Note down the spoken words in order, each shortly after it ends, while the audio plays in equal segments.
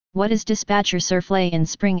What is DispatcherServlet in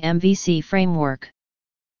Spring MVC framework?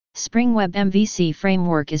 Spring Web MVC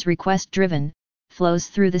framework is request-driven, flows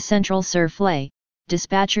through the central servlet,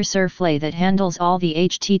 DispatcherServlet that handles all the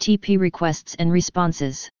HTTP requests and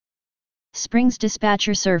responses. Spring's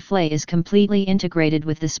DispatcherServlet is completely integrated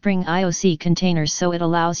with the Spring IOC containers, so it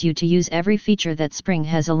allows you to use every feature that Spring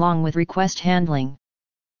has along with request handling.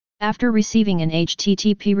 After receiving an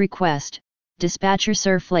HTTP request,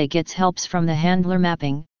 DispatcherServlet gets helps from the handler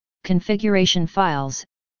mapping, configuration files,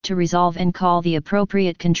 to resolve and call the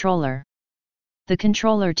appropriate controller. The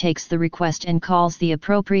controller takes the request and calls the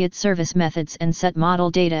appropriate service methods and set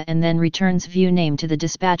model data and then returns view name to the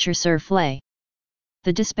DispatcherServlet.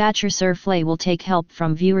 The DispatcherServlet will take help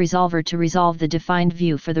from view resolver to resolve the defined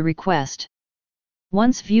view for the request.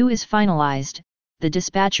 Once view is finalized, the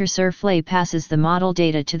DispatcherServlet passes the model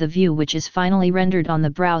data to the view, which is finally rendered on the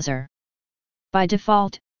browser. By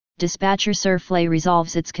default, DispatcherServlet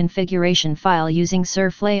resolves its configuration file using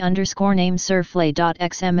servlet_name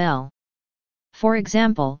servlet.xml. For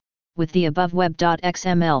example, with the above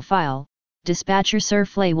web.xml file,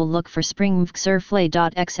 DispatcherServlet will look for Spring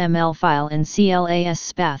servlet.xml file and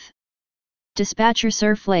CLAS path.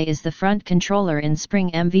 DispatcherServlet is the front controller in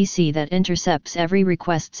Spring MVC that intercepts every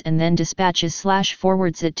requests and then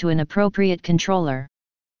dispatches/forwards it to an appropriate controller.